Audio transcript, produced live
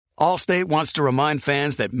Allstate wants to remind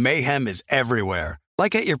fans that mayhem is everywhere,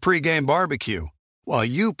 like at your pregame barbecue. While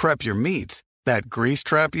you prep your meats, that grease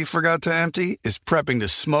trap you forgot to empty is prepping to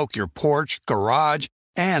smoke your porch, garage,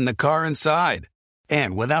 and the car inside.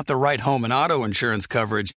 And without the right home and auto insurance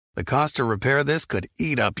coverage, the cost to repair this could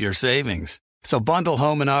eat up your savings. So bundle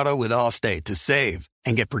home and auto with Allstate to save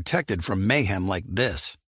and get protected from mayhem like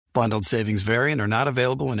this. Bundled savings vary and are not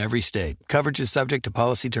available in every state. Coverage is subject to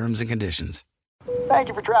policy terms and conditions. Thank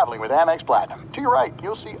you for traveling with Amex Platinum. To your right,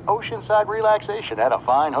 you'll see oceanside relaxation at a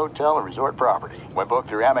fine hotel and resort property. When booked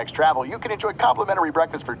through Amex Travel, you can enjoy complimentary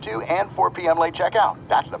breakfast for 2 and 4 p.m. late checkout.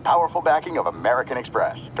 That's the powerful backing of American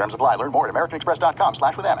Express. Terms apply. Learn more at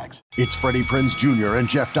americanexpress.com/withAmex. It's Freddie Prinze Jr. and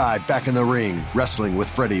Jeff Dye back in the ring. Wrestling with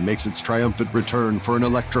Freddie makes its triumphant return for an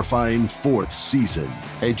electrifying 4th season.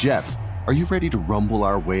 Hey, Jeff. Are you ready to rumble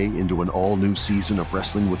our way into an all-new season of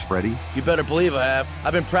Wrestling with Freddie? You better believe I have.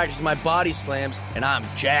 I've been practicing my body slams, and I'm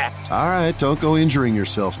jacked. All right, don't go injuring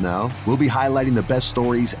yourself now. We'll be highlighting the best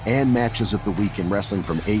stories and matches of the week in wrestling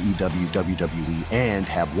from AEW, WWE, and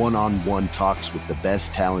have one-on-one talks with the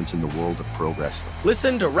best talents in the world of pro wrestling.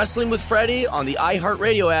 Listen to Wrestling with Freddie on the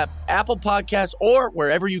iHeartRadio app, Apple Podcasts, or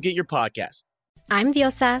wherever you get your podcasts. I'm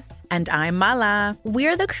Diosa. And I'm Mala.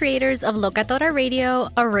 We're the creators of Locatora Radio,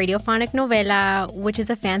 a radiophonic novela, which is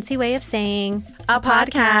a fancy way of saying a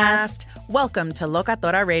podcast. Welcome to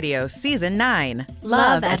Locatora Radio Season 9.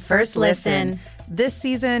 Love at First Listen. This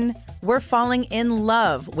season, we're falling in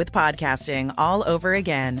love with podcasting all over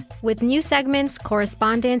again. With new segments,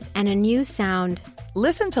 correspondence, and a new sound.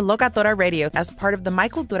 Listen to Locatora Radio as part of the My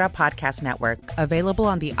Cultura Podcast Network. Available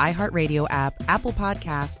on the iHeartRadio app, Apple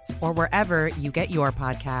Podcasts, or wherever you get your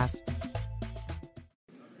podcasts.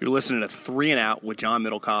 You're listening to 3 and Out with John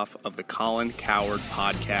Middlecoff of the Colin Cowherd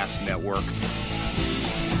Podcast Network.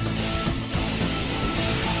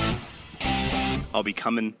 I'll be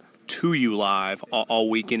coming to you live all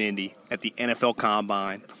week in Indy at the NFL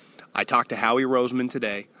Combine. I talked to Howie Roseman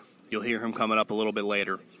today. You'll hear him coming up a little bit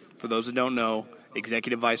later. For those that don't know,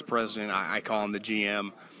 Executive Vice President, I call him the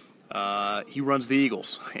GM. He runs the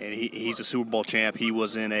Eagles, and he's a Super Bowl champ. He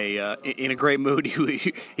was in a great mood.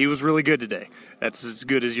 He was really good today. That's as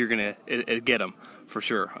good as you're gonna get him for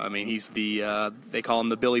sure. I mean, he's they call him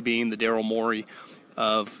the Billy Bean, the Daryl Morey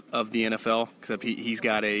of the NFL, except he's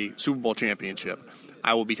got a Super Bowl championship.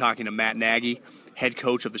 I will be talking to Matt Nagy, head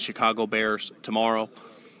coach of the Chicago Bears, tomorrow,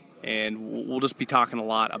 and we'll just be talking a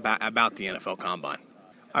lot about the NFL Combine.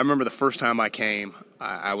 I remember the first time I came,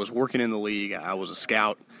 I was working in the league. I was a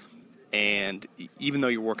scout, and even though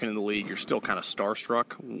you're working in the league, you're still kind of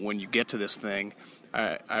starstruck when you get to this thing.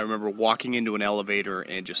 I remember walking into an elevator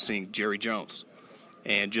and just seeing Jerry Jones.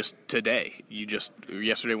 And just today,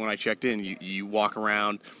 yesterday when I checked in, you walk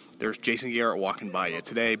around, there's Jason Garrett walking by you.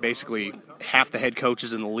 Today, basically, half the head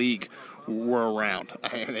coaches in the league were around.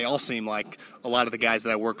 They all seem like a lot of the guys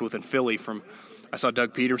that I worked with in Philly. I saw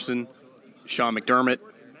Doug Peterson, Sean McDermott,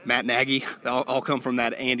 Matt Nagy, all come from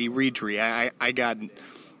that Andy Reid tree. I got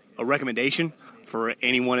a recommendation for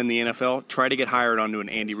anyone in the NFL. Try to get hired onto an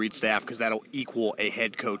Andy Reid staff because that'll equal a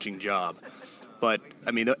head coaching job. But,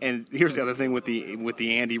 I mean, and here's the other thing with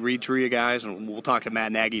the Andy Reid tree of guys, and we'll talk to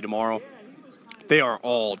Matt Nagy tomorrow. They are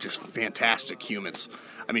all just fantastic humans.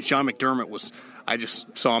 I mean, Sean McDermott I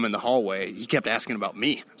just saw him in the hallway. He kept asking about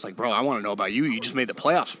me. It's like, bro, I want to know about you. You just made the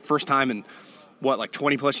playoffs. First time in,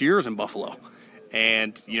 20-plus years in Buffalo.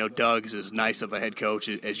 And, Doug's as nice of a head coach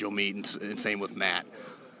as you'll meet, and same with Matt.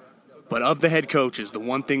 But of the head coaches, the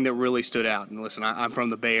one thing that really stood out, and listen, I'm from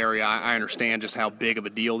the Bay Area. I understand just how big of a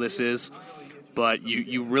deal this is. But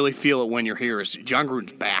you really feel it when you're here, is John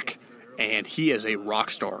Gruden's back, and he is a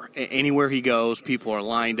rock star. Anywhere he goes, people are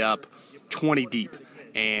lined up 20 deep,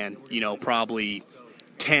 and, probably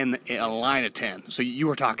 10, a line of 10. So you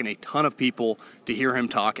are talking a ton of people to hear him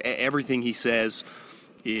talk. Everything he says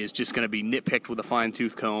is just going to be nitpicked with a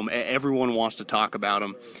fine-tooth comb. Everyone wants to talk about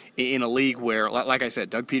him in a league where, like I said,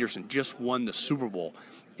 Doug Peterson just won the Super Bowl.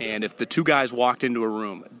 And if the two guys walked into a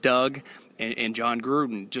room, Doug and John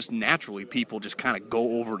Gruden, just naturally people just kind of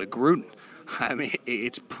go over to Gruden. I mean,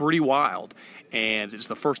 it's pretty wild. And it's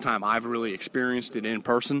the first time I've really experienced it in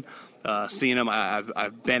person. Seeing him,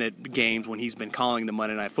 I've been at games when he's been calling the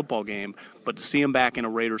Monday Night Football game, but to see him back in a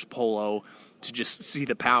Raiders polo, to just see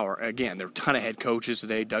the power. Again, there are a ton of head coaches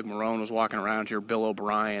today. Doug Marrone was walking around here, Bill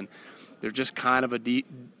O'Brien. There's just kind of a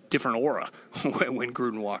different aura when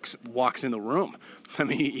Gruden walks in the room. I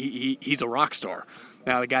mean, he's a rock star.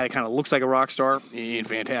 Now, the guy that kind of looks like a rock star, in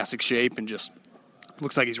fantastic shape and just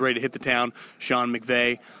looks like he's ready to hit the town, Sean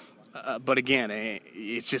McVay. But again,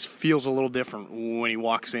 it just feels a little different when he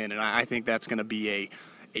walks in, and I think that's going to be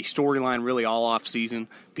a storyline really all off season,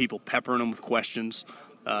 people peppering him with questions.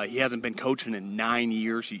 He hasn't been coaching in 9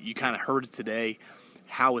 years. You kind of heard it today.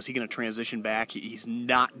 How is he going to transition back? He's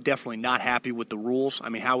definitely not happy with the rules. I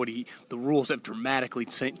mean, how would he? The rules have dramatically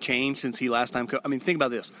changed since he last time coached. I mean, think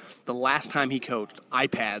about this. The last time he coached,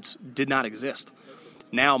 iPads did not exist.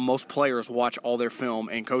 Now most players watch all their film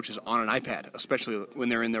and coaches on an iPad, especially when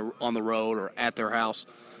they're on the road or at their house.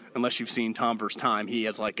 Unless you've seen Tom vs. Time, he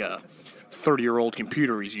has like a 30-year-old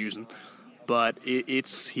computer he's using. But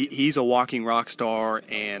he's a walking rock star,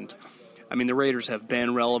 and I mean, the Raiders have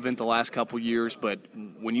been relevant the last couple years, but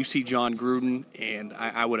when you see John Gruden, and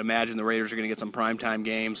I would imagine the Raiders are going to get some primetime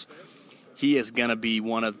games, he is going to be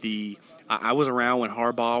one of the – I was around when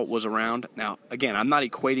Harbaugh was around. Now, again, I'm not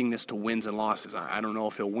equating this to wins and losses. I don't know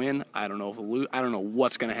if he'll win. I don't know if he'll lose. I don't know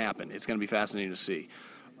what's going to happen. It's going to be fascinating to see.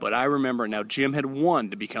 But I remember now Jim had won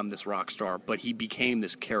to become this rock star, but he became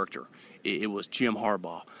this character. It was Jim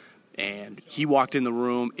Harbaugh. And he walked in the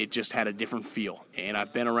room, it just had a different feel. And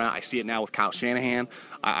I've been around, I see it now with Kyle Shanahan.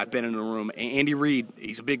 I've been in the room. Andy Reid,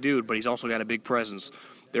 he's a big dude, but he's also got a big presence.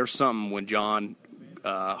 There's something when Jim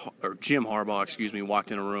Harbaugh,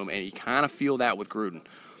 walked in a room, and you kind of feel that with Gruden.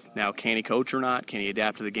 Now, can he coach or not? Can he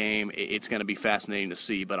adapt to the game? It's going to be fascinating to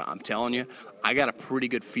see. But I'm telling you, I got a pretty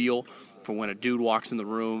good feel for when a dude walks in the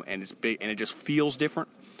room and it's big and it just feels different,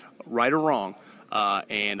 right or wrong.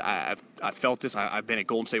 And I've felt this. I've been at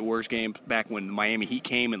Golden State Warriors games back when the Miami Heat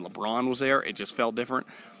came and LeBron was there. It just felt different.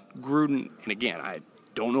 Gruden, and again, I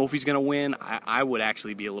don't know if he's going to win. I would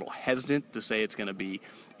actually be a little hesitant to say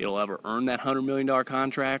it'll ever earn that $100 million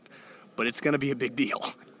contract, but it's going to be a big deal.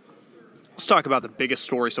 Let's talk about the biggest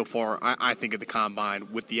story so far, I think, at the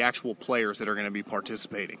Combine with the actual players that are going to be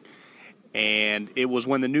participating. And it was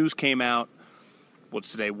when the news came out,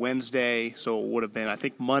 what's today, Wednesday, so it would have been, I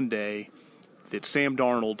think, Monday, that Sam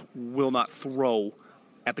Darnold will not throw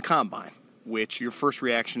at the Combine, which your first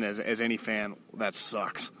reaction as any fan, that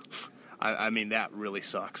sucks. I mean, that really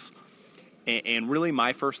sucks. And really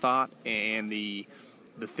my first thought, and the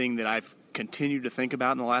thing that I've continued to think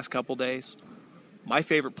about in the last couple days, my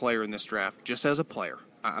favorite player in this draft, just as a player,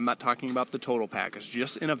 I'm not talking about the total package,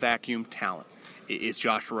 just in a vacuum talent, is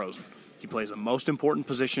Josh Rosen. He plays the most important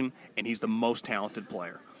position, and he's the most talented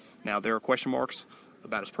player. Now, there are question marks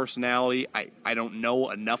about his personality. I don't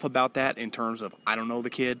know enough about that in terms of I don't know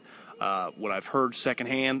the kid. What I've heard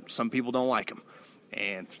secondhand, some people don't like him.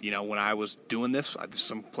 And, when I was doing this, there's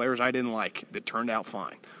some players I didn't like that turned out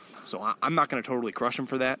fine. So I'm not going to totally crush him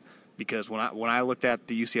for that, because when I looked at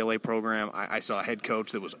the UCLA program, I saw a head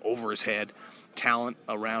coach that was over his head, talent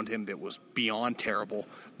around him that was beyond terrible.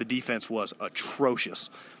 The defense was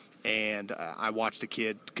atrocious. And I watched the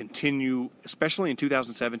kid continue, especially in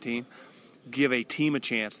 2017, give a team a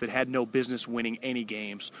chance that had no business winning any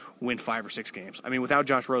games, win 5 or 6 games. I mean, without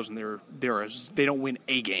Josh Rosen, they don't win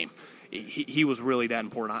a game. He was really that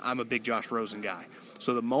important. I'm a big Josh Rosen guy.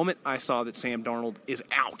 So the moment I saw that Sam Darnold is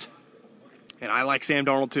out, and I like Sam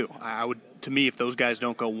Darnold too, to me, if those guys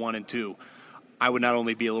don't go 1 and 2, I would not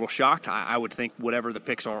only be a little shocked, I would think whatever the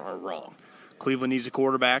picks are wrong. Cleveland needs a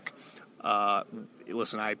quarterback.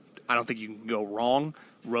 Listen, I don't think you can go wrong.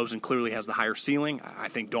 Rosen clearly has the higher ceiling. I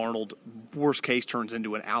think Darnold, worst case, turns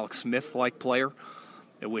into an Alex Smith-like player,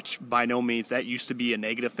 which by no means, that used to be a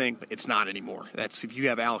negative thing, but it's not anymore. If you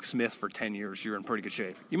have Alex Smith for 10 years, you're in pretty good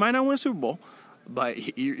shape. You might not win a Super Bowl,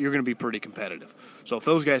 but you're going to be pretty competitive. So if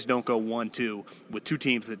those guys don't go 1-2 with two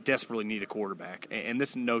teams that desperately need a quarterback, and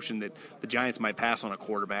this notion that the Giants might pass on a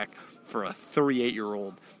quarterback for a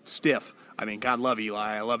 38-year-old stiff, I mean, God love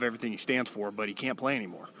Eli. I love everything he stands for, but he can't play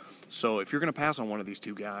anymore. So if you're going to pass on one of these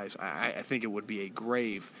two guys, I think it would be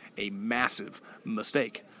a massive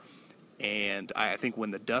mistake. And I think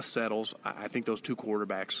when the dust settles, I think those two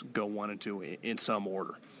quarterbacks go 1 and 2 in some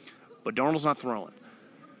order. But Darnold's not throwing.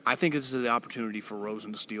 I think this is the opportunity for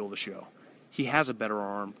Rosen to steal the show. He has a better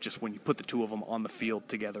arm just when you put the two of them on the field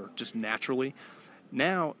together, just naturally.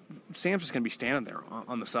 Now, Sam's just going to be standing there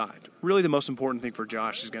on the side. Really, the most important thing for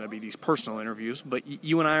Josh is going to be these personal interviews, but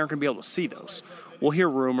you and I aren't going to be able to see those. We'll hear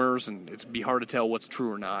rumors, and it'd be hard to tell what's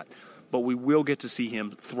true or not, but we will get to see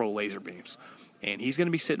him throw laser beams. And he's going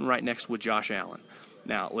to be sitting right next with Josh Allen.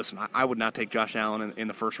 Now, listen, I would not take Josh Allen in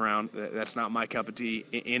the first round. That's not my cup of tea.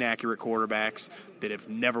 Inaccurate quarterbacks that have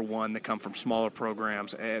never won, that come from smaller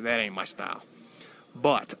programs, that ain't my style.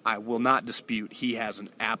 But I will not dispute he has an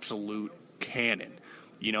absolute cannon.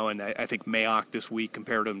 And I think Mayock this week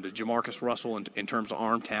compared him to Jamarcus Russell in terms of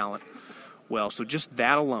arm talent. Well, so just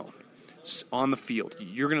that alone, on the field,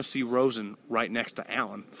 you're going to see Rosen right next to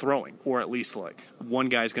Allen throwing, or at least like one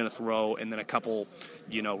guy's going to throw, and then a couple,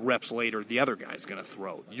 reps later, the other guy's going to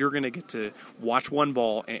throw. You're going to get to watch one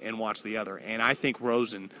ball and watch the other. And I think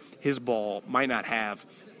Rosen, his ball might not have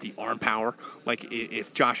the arm power. Like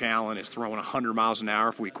if Josh Allen is throwing 100 miles an hour,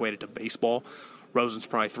 if we equate it to baseball, Rosen's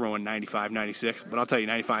probably throwing 95, 96. But I'll tell you,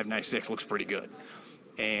 95, 96 looks pretty good.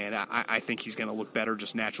 And I think he's going to look better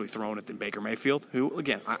just naturally throwing it than Baker Mayfield, who,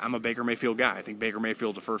 again, I'm a Baker Mayfield guy. I think Baker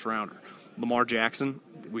Mayfield's a first-rounder. Lamar Jackson,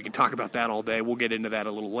 we can talk about that all day. We'll get into that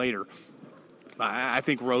a little later. I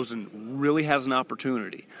think Rosen really has an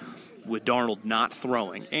opportunity with Darnold not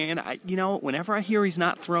throwing. And, whenever I hear he's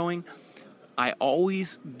not throwing, I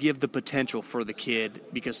always give the potential for the kid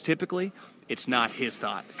because typically it's not his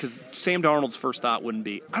thought. Because Sam Darnold's first thought wouldn't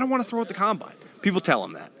be, I don't want to throw at the combine. People tell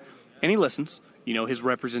him that. And he listens. His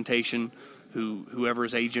representation, whoever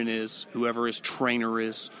his agent is, whoever his trainer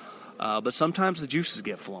is. But sometimes the juices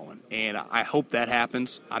get flowing, and I hope that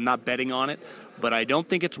happens. I'm not betting on it, but I don't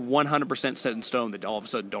think it's 100% set in stone that all of a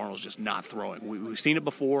sudden Darnold's just not throwing. We've seen it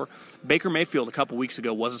before. Baker Mayfield a couple weeks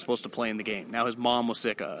ago wasn't supposed to play in the game. Now his mom was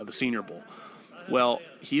sick of the Senior Bowl. Well,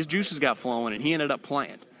 his juices got flowing, and he ended up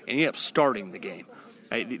playing, and he ended up starting the game.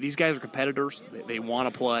 These guys are competitors. They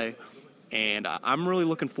want to play. And I'm really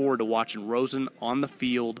looking forward to watching Rosen on the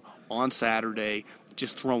field on Saturday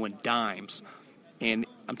just throwing dimes. And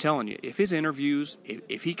I'm telling you, if his interviews,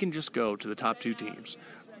 if he can just go to the top two teams,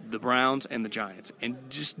 the Browns and the Giants, and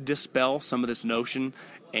just dispel some of this notion,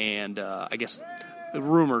 and I guess the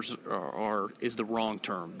rumors is the wrong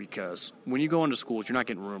term, because when you go into schools, you're not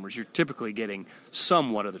getting rumors. You're typically getting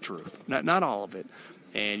somewhat of the truth, not all of it.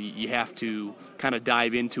 And you have to kind of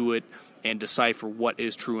dive into it and decipher what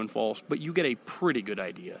is true and false, but you get a pretty good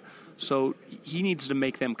idea. So he needs to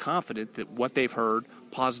make them confident that what they've heard,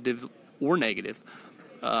 positive or negative,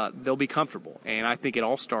 they'll be comfortable. And I think it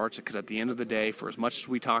all starts because at the end of the day, for as much as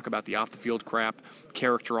we talk about the off-the-field crap,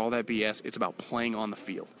 character, all that BS, it's about playing on the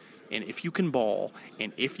field. And if you can ball,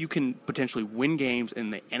 and if you can potentially win games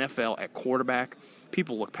in the NFL at quarterback,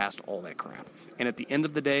 people look past all that crap. And at the end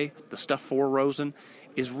of the day, the stuff for Rosen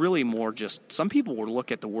is really more just, some people will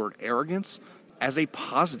look at the word arrogance as a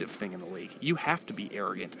positive thing in the league. You have to be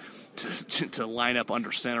arrogant to line up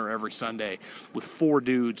under center every Sunday with four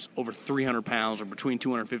dudes over 300 pounds or between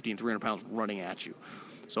 250 and 300 pounds running at you.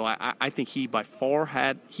 So I think he by far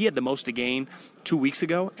had the most to gain 2 weeks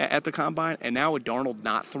ago at the Combine, and now with Darnold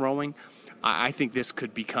not throwing, I think this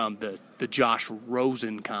could become the Josh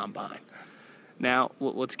Rosen Combine. Now,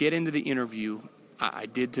 let's get into the interview I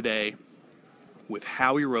did today with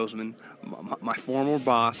Howie Roseman, my former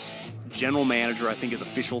boss, general manager. I think his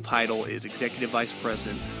official title is Executive Vice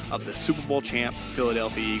President of the Super Bowl champ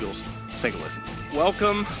Philadelphia Eagles. Let's take a listen.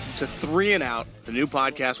 Welcome to 3 and Out, the new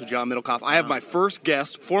podcast with John Middlecoff. I have my first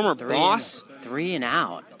guest, former boss. 3 and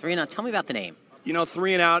Out. 3 and Out. Tell me about the name.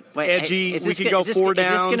 3 and Out, wait, edgy. Hey, we can go 4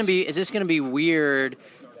 downs. Is this going to be weird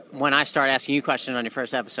when I start asking you questions on your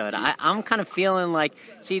first episode? I'm kind of feeling like,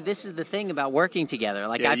 see, this is the thing about working together.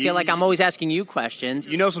 Like, I feel like I'm always asking you questions.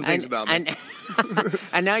 You know some things about me.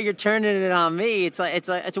 And now you're turning it on me. It's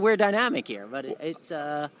a weird dynamic here, but it's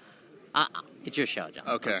your show, John.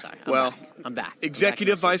 Okay. I'm sorry. I'm back.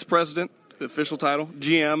 Executive Vice President, the official title,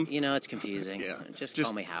 GM. It's confusing. Yeah. Just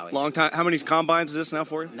call me Howie. Long time. How many combines is this now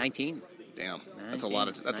for you? 19. Damn. That's a lot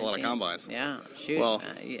of combines. Yeah, shoot. Well,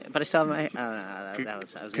 but I still have my. I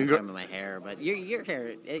was going to talk about my hair, but your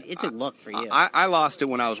hair, it's a look for you. I lost it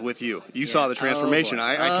when I was with you. You saw the transformation. Oh,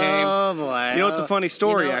 I came. Oh boy! It's a funny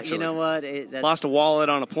story actually. You know what? Lost a wallet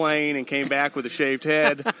on a plane and came back with a shaved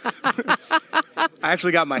head. I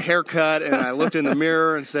actually got my hair cut and I looked in the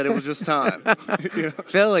mirror and said it was just time.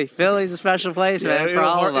 Philly's a special place, man. For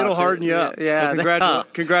all of us, it'll harden you up. Yeah, well,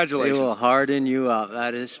 congratulations. It will harden you up.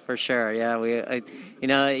 That is for sure. Yeah,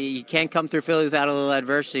 you can't come through Philly without a little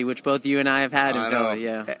adversity, which both you and I have had in Philly.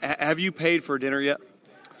 Yeah. Have you paid for dinner yet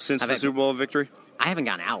since the Super Bowl victory? I haven't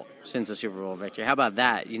gone out since the Super Bowl victory. How about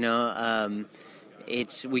that? We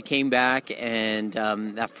came back and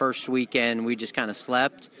that first weekend we just kind of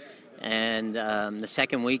slept. And the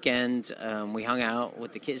second weekend, we hung out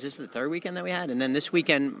with the kids. This is the third weekend that we had. And then this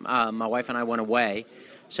weekend, my wife and I went away.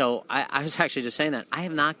 So I was actually just saying that. I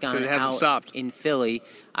have not gone out in Philly.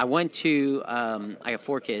 I went to, I have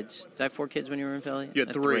 4 kids. Did I have 4 kids when you were in Philly? You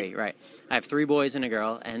had 3. Right. I have 3 boys and a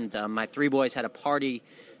girl. And my 3 boys had a party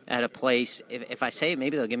at a place. If I say it,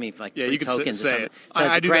 maybe they'll give me free you can tokens say or something. It. So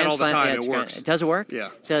I do that all the time. Yeah, it works. Does it work? Yeah.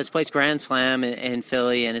 So this place, Grand Slam in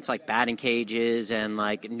Philly, and it's like batting cages and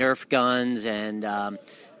like Nerf guns and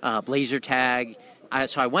laser tag.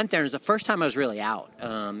 So I went there, and it was the first time I was really out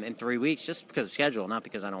in 3 weeks, just because of schedule, not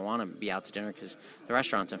because I don't want to be out to dinner, because the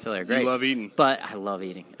restaurants in Philly are great. You love eating. But I love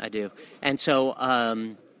eating. I do. And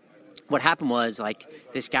so what happened was,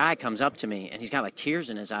 like, this guy comes up to me, and he's got, like, tears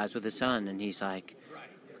in his eyes with his son, and he's like,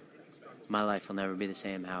 my life will never be the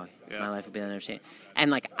same, Howie. Yeah. My life will be never the same. And,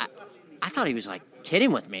 like, I thought he was, like,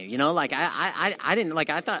 kidding with me, you know? Like, I didn't, like,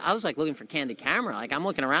 I thought, I was, like, looking for candid camera. Like, I'm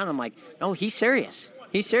looking around, I'm like, no, he's serious.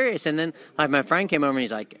 He's serious. And then, like, my friend came over and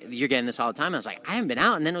he's like, you're getting this all the time. I was like, I haven't been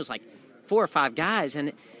out. And then it was like 4 or 5 guys.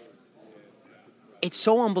 And it's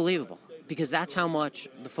so unbelievable because that's how much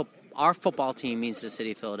our football team means to the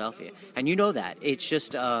city of Philadelphia. And you know that. It's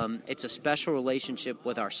just, it's a special relationship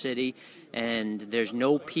with our city. And there's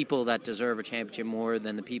no people that deserve a championship more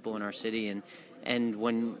than the people in our city. And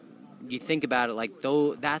when you think about it, like,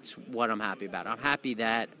 that's what I'm happy about. I'm happy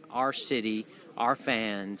that our city, our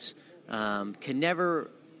fans, can never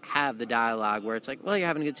have the dialogue where it's like, well, you're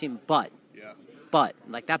having a good team, but,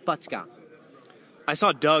 like, that but's gone. I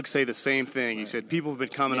saw Doug say the same thing. He said people have been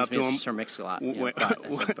coming up to him Sir Mix-a-Lot,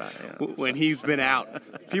 when he's been out.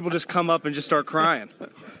 People just come up and just start crying.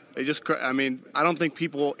 They just cry. I mean, I don't think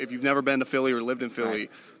people, if you've never been to Philly or lived in Philly,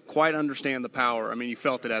 quite understand the power. I mean, you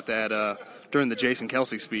felt it at that during the Jason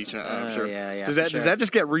Kelsey speech. I'm sure. Yeah, does that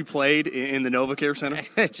just get replayed in the NovaCare Center?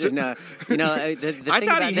 No, the I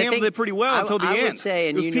thought he handled it pretty well until the end. I would say,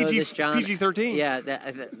 and it was you know PG, this, John. PG-13.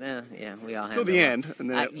 Yeah, we all until the end. And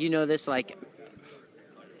then you know this, like,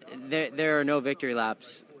 there are no victory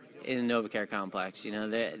laps in the NovaCare complex. You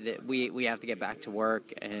know, we have to get back to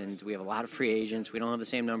work, and we have a lot of free agents. We don't have the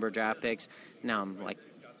same number of draft picks. Now I'm, like,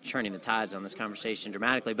 churning the tides on this conversation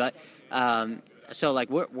dramatically, but so, like,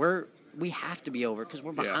 we have to be over because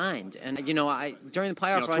we're behind. Yeah. And, you know, during the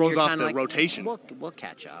playoff run, you're kind of like, rotation. We'll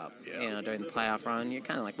catch up. Yeah. You know, during the playoff run, you're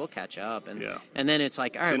kind of like, we'll catch up. And then it's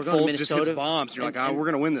like, all right, we're going to Minnesota. Just hits bombs. You're like, we're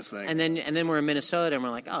going to win this thing. And then we're in Minnesota, and we're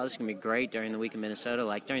like, oh, this is going to be great during the week in Minnesota.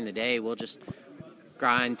 Like, during the day, we'll just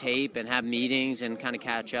grind tape and have meetings and kind of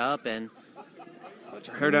catch up. And let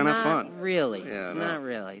your hair down, have fun. Not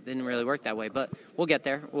really. Didn't really work that way. But we'll get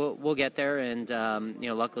there. We'll get there. And, you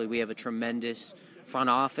know, luckily we have a tremendous front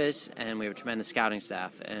office, and we have a tremendous scouting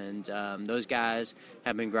staff, and those guys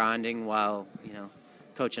have been grinding while, you know,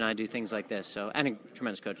 Coach and I do things like this. So, and a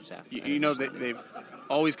tremendous coaching staff. You know, they've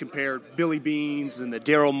always compared Billy Beans and the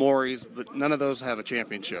Daryl Morey's, but none of those have a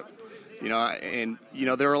championship. You know, and you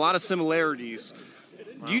know there are a lot of similarities.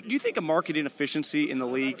 Wow. Do you think a market inefficiency in the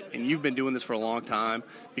league, and you've been doing this for a long time,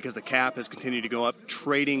 because the cap has continued to go up,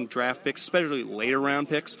 trading draft picks, especially later round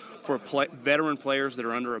picks, for veteran players that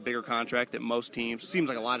are under a bigger contract that most teams, it seems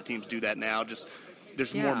like a lot of teams do that now, just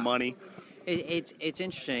there's more money. It's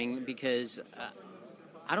interesting because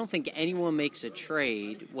I don't think anyone makes a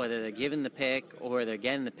trade, whether they're given the pick or they're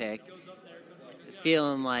getting the pick,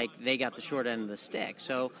 feeling like they got the short end of the stick.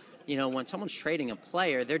 So, you know, when someone's trading a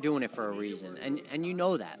player, they're doing it for a reason. And you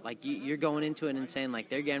know that. Like, you're going into it and saying, like,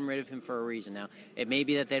 they're getting rid of him for a reason. Now, it may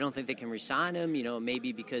be that they don't think they can re-sign him. You know, it may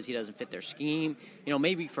be because he doesn't fit their scheme. You know,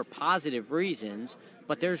 maybe for positive reasons,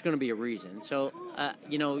 but there's going to be a reason. So,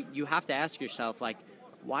 you know, you have to ask yourself, like,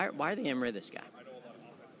 why are they getting rid of this guy?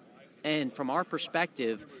 And from our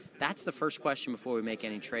perspective, that's the first question before we make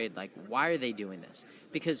any trade. Like, why are they doing this?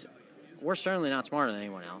 Because we're certainly not smarter than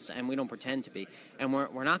anyone else, and we don't pretend to be. And we're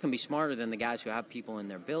not going to be smarter than the guys who have people in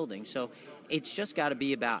their building. So it's just got to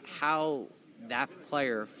be about how that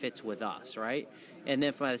player fits with us, right? And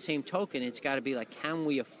then by the same token, it's got to be like, can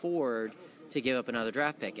we afford to give up another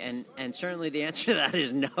draft pick? And certainly the answer to that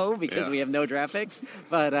is no, because we have no draft picks.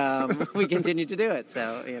 But we continue to do it.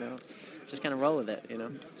 So, you know, just kind of roll with it, you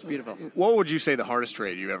know. It's beautiful. What would you say the hardest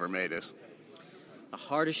trade you ever made is? The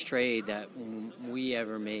hardest trade that we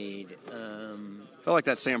ever made. Felt like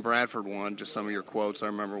that Sam Bradford one, just some of your quotes. I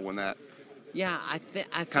remember when that. Yeah, I think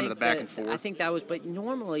kind of the back and forth. I think that was, but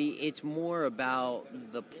normally it's more about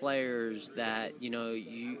the players that, you know,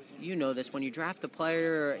 you know this. When you draft a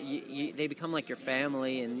player, they become like your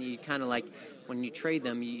family, and you kind of like, when you trade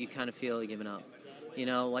them, you kind of feel giving up. You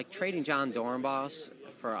know, like trading John Dornbos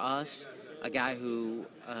for us, a guy who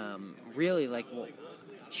really, like,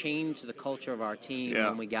 changed the culture of our team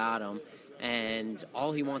when we got him, and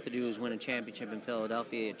all he wanted to do was win a championship in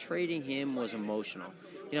Philadelphia. Trading him was emotional.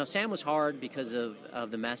 You know, Sam was hard because of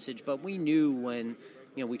the message, but we knew when,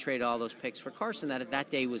 you know, we traded all those picks for Carson that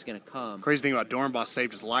day was going to come. Crazy thing about Dornbos,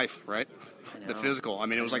 saved his life, right? The physical. I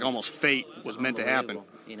mean, it was like almost fate was meant to happen.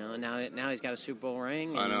 You know, now he's got a Super Bowl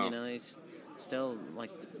ring, and I know. You know, he's still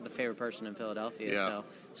like the favorite person in Philadelphia. Yeah.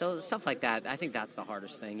 So stuff like that, I think that's the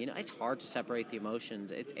hardest thing. You know, it's hard to separate the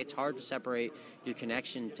emotions. It's hard to separate your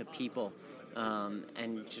connection to people.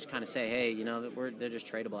 and just kind of say, hey, they're just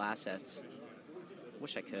tradable assets.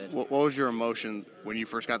 Wish I could. What was your emotion when you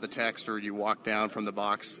first got the text or you walked down from the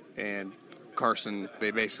box and Carson,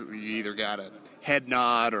 you either got a head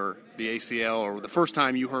nod or the ACL, or the first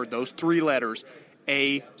time you heard those three letters,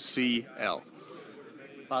 ACL?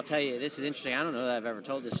 Well, I'll tell you, this is interesting. I don't know that I've ever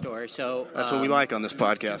told this story. So that's what we like on this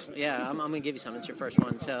podcast. Yeah, I'm going to give you something. It's your first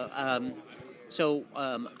one. So,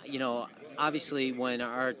 obviously when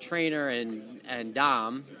our trainer and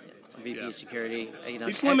Dom, VP of Security,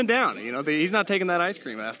 he's slimming down. He's not taking that ice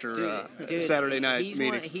cream after Saturday night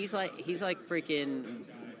meetings. He's like freaking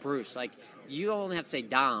Bruce. Like, you only have to say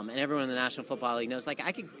Dom, and everyone in the National Football League knows. Like,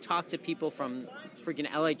 I could talk to people from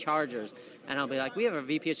freaking LA Chargers, and I'll be like, we have a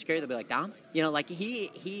VP of Security. They'll be like, Dom?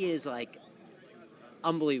 He is, like,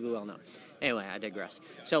 unbelievably well known. Anyway, I digress.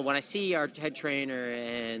 So when I see our head trainer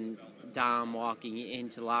and Dom walking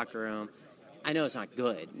into the locker room, I know it's not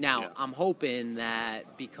good. Now, I'm hoping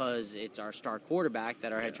that because it's our star quarterback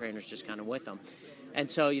that our head trainer's just kind of with him. And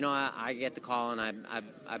so, I get the call, and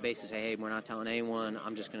I basically say, hey, we're not telling anyone.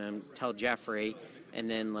 I'm just going to tell Jeffrey, and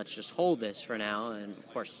then let's just hold this for now. And,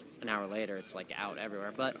 of course, an hour later, it's, like, out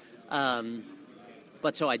everywhere. But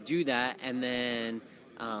so I do that, and then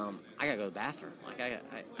I got to go to the bathroom. Like,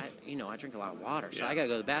 I drink a lot of water, so I got to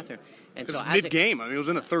go to the bathroom. And so mid-game. It was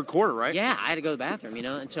in the third quarter, right? Yeah, I had to go to the bathroom,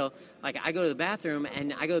 And so, like, I go to the bathroom,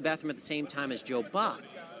 and I go to the bathroom at the same time as Joe Buck.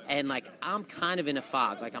 And, like, I'm kind of in a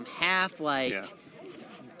fog. Like, I'm half, like... Yeah.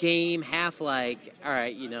 Game, half like, all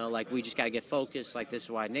right, like we just got to get focused, like this is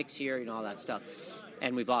why Nick's here, all that stuff.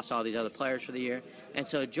 And we've lost all these other players for the year. And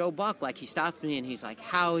so Joe Buck, like, he stopped me and he's like,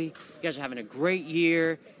 Howie, you guys are having a great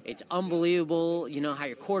year. It's unbelievable, how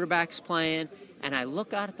your quarterback's playing. And I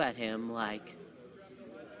look up at him like,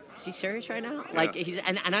 is he serious right now? Yeah. Like,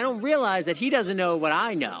 and I don't realize that he doesn't know what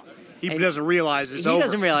I know. He doesn't realize it's over. He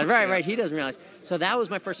doesn't realize, right, he doesn't realize. So that was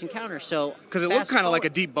my first encounter. So because it looked kind of like a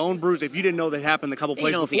deep bone bruise. If you didn't know that happened a couple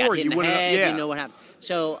plays before, you wouldn't know. Yeah. You know what happened.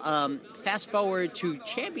 So fast forward to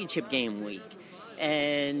championship game week.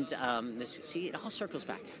 And it all circles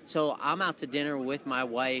back. So I'm out to dinner with my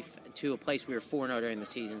wife to a place we were 4-0 during the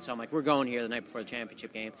season. So I'm like, we're going here the night before the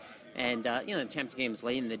championship game. And, the championship game is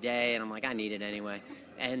late in the day, and I'm like, I need it anyway.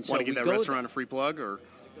 And so want to give that restaurant a free plug? Or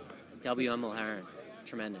W.M. O'Haron.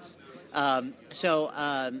 Tremendous.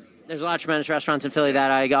 There's a lot of tremendous restaurants in Philly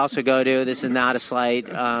that I also go to. This is not a slight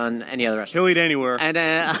on any other restaurant. He'll eat anywhere. And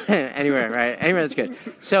anywhere, right? Anywhere that's good.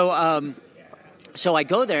 So I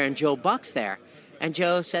go there, and Joe Buck's there. And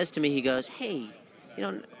Joe says to me, he goes, hey,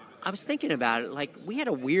 I was thinking about it. Like, we had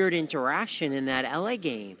a weird interaction in that L.A.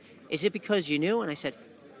 game. Is it because you knew? And I said,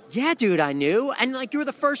 yeah, dude, I knew. And, like, you were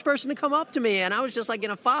the first person to come up to me, and I was just, like,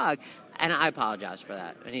 in a fog. And I apologize for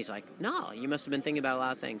that. And he's like, no, you must have been thinking about a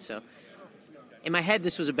lot of things. So in my head,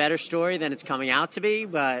 this was a better story than it's coming out to be,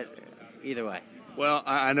 but either way. Well,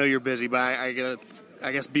 I know you're busy, but I got to,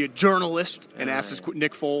 I guess, be a journalist and ask this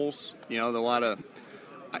Nick Foles. A lot of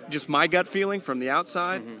just my gut feeling from the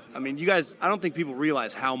outside. Mm-hmm. I mean, you guys, I don't think people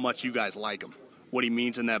realize how much you guys like him, what he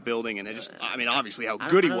means in that building, and obviously how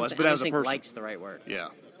good he was, but as a person. Like's the right word. Yeah.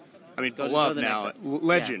 I mean, beloved now,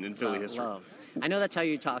 legend in Philly history. Love. I know that's how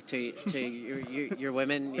you talk to your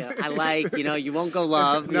women. I like, you won't go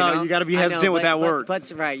love. No, you got to be hesitant with that word.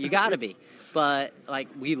 But right, you got to be. But, like,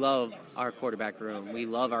 we love our quarterback room. We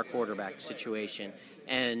love our quarterback situation.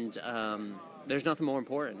 And there's nothing more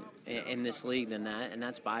important in this league than that, and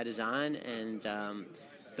that's by design. And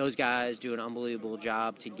those guys do an unbelievable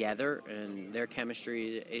job together, and their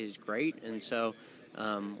chemistry is great. And so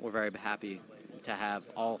we're very happy to have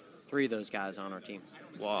all three of those guys on our team.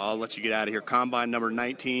 Well, I'll let you get out of here. Combine number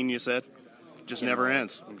 19, you said? Just never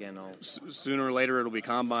ends. I'm getting old. Sooner or later, it'll be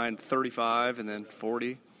Combine 35 and then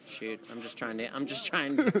 40. Shoot, I'm just trying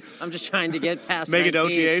to get past Make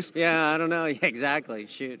 19. it OTAs? Yeah, I don't know. Yeah, exactly.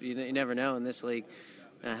 Shoot, you never know in this league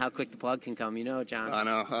how quick the plug can come. John. I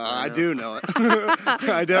know. I do know it.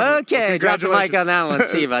 I definitely. Okay, drop the mic on that one.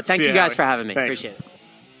 See you, bud. Thank you guys for having me. Thanks. Appreciate it.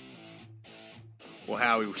 Well,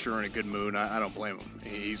 Howie was sure in a good mood. I don't blame him.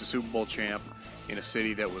 He's a Super Bowl champ in a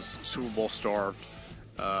city that was Super Bowl starved.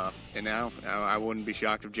 And now I wouldn't be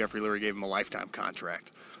shocked if Jeffrey Lurie gave him a lifetime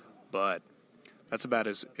contract. But that's about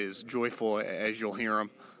as joyful as you'll hear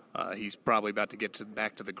him. He's probably about to get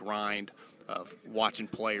back to the grind of watching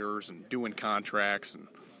players and doing contracts and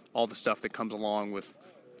all the stuff that comes along with,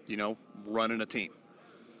 running a team.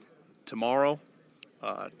 Tomorrow,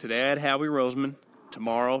 today I had Howie Roseman.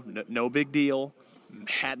 Tomorrow, no big deal.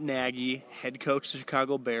 Matt Nagy, head coach of the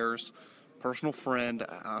Chicago Bears, personal friend.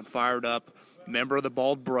 I'm fired up, member of the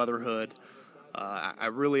Bald Brotherhood. I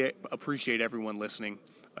really appreciate everyone listening.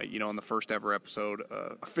 on the first ever episode,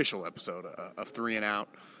 official episode of 3 and Out.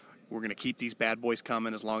 We're going to keep these bad boys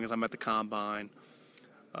coming as long as I'm at the Combine.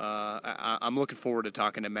 I'm looking forward to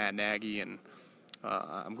talking to Matt Nagy, and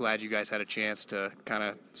I'm glad you guys had a chance to kind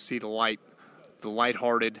of see the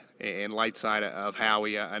lighthearted and light side of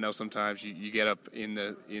Howie. I know sometimes you get up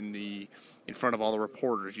in front of all the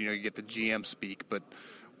reporters, you get the GM speak, but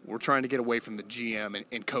we're trying to get away from the GM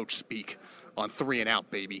and coach speak on 3 and Out,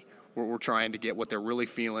 baby. We're trying to get what they're really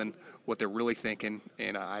feeling, what they're really thinking,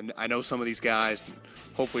 and I know some of these guys,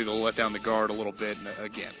 hopefully they'll let down the guard a little bit. And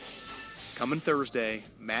again, coming Thursday,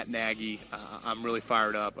 Matt Nagy, I'm really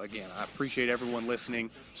fired up. Again, I appreciate everyone listening.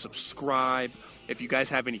 Subscribe. If you guys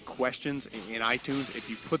have any questions in iTunes, if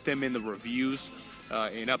you put them in the reviews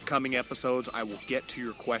in upcoming episodes, I will get to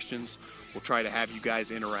your questions. We'll try to have you guys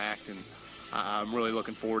interact, and I'm really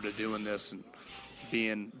looking forward to doing this. And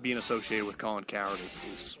being associated with Colin Cowherd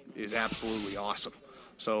is absolutely awesome.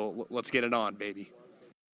 So let's get it on, baby.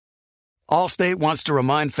 Allstate wants to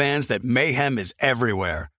remind fans that mayhem is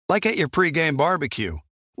everywhere, like at your pregame barbecue.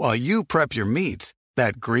 While you prep your meats,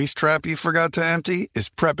 that grease trap you forgot to empty is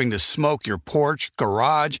prepping to smoke your porch,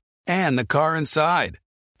 garage, and the car inside.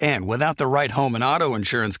 And without the right home and auto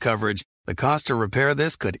insurance coverage, the cost to repair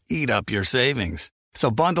this could eat up your savings. So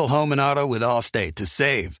bundle home and auto with Allstate to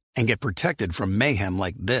save and get protected from mayhem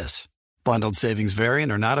like this. Bundled savings vary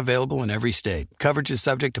and are not available in every state. Coverage is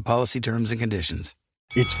subject to policy terms and conditions.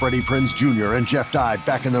 It's Freddie Prinze Jr. and Jeff Dye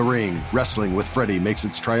back in the ring. Wrestling with Freddie makes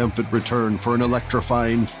its triumphant return for an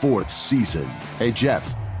electrifying 4th season. Hey,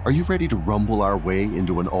 Jeff, are you ready to rumble our way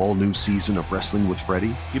into an all-new season of Wrestling with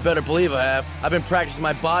Freddie? You better believe I have. I've been practicing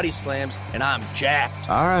my body slams, and I'm jacked.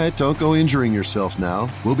 All right, don't go injuring yourself now.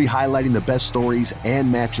 We'll be highlighting the best stories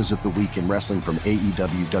and matches of the week in wrestling from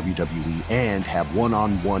AEW, WWE, and have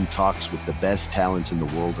one-on-one talks with the best talents in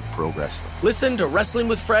the world of pro wrestling. Listen to Wrestling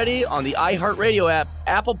with Freddie on the iHeartRadio app,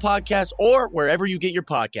 Apple Podcasts, or wherever you get your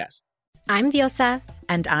podcasts. I'm Diosa.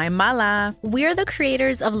 And I'm Mala. We're the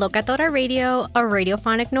creators of Locatora Radio, a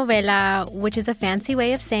radiophonic novela, which is a fancy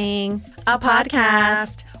way of saying a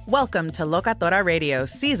podcast. Welcome to Locatora Radio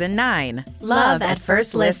Season 9. Love at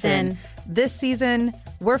First Listen. This season,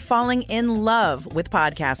 we're falling in love with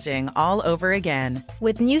podcasting all over again.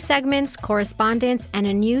 With new segments, correspondence, and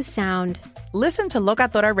a new sound. Listen to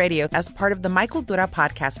Locatora Radio as part of the My Cultura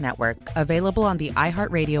Podcast Network, available on the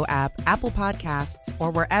iHeartRadio app, Apple Podcasts,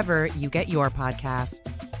 or wherever you get your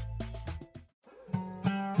podcasts.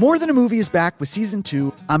 More Than a Movie is back with Season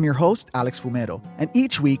 2. I'm your host, Alex Fumero, and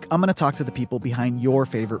each week I'm going to talk to the people behind your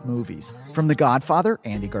favorite movies. From The Godfather,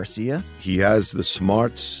 Andy Garcia. He has the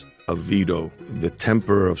smarts of Vito, the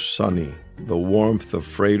temper of Sonny, the warmth of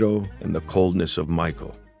Fredo, and the coldness of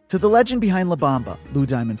Michael. To the legend behind La Bamba, Lou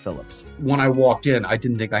Diamond Phillips. When I walked in, I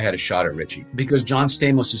didn't think I had a shot at Richie because John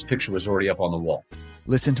Stamos' picture was already up on the wall.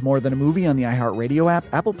 Listen to More Than a Movie on the iHeartRadio app,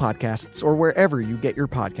 Apple Podcasts, or wherever you get your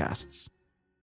podcasts.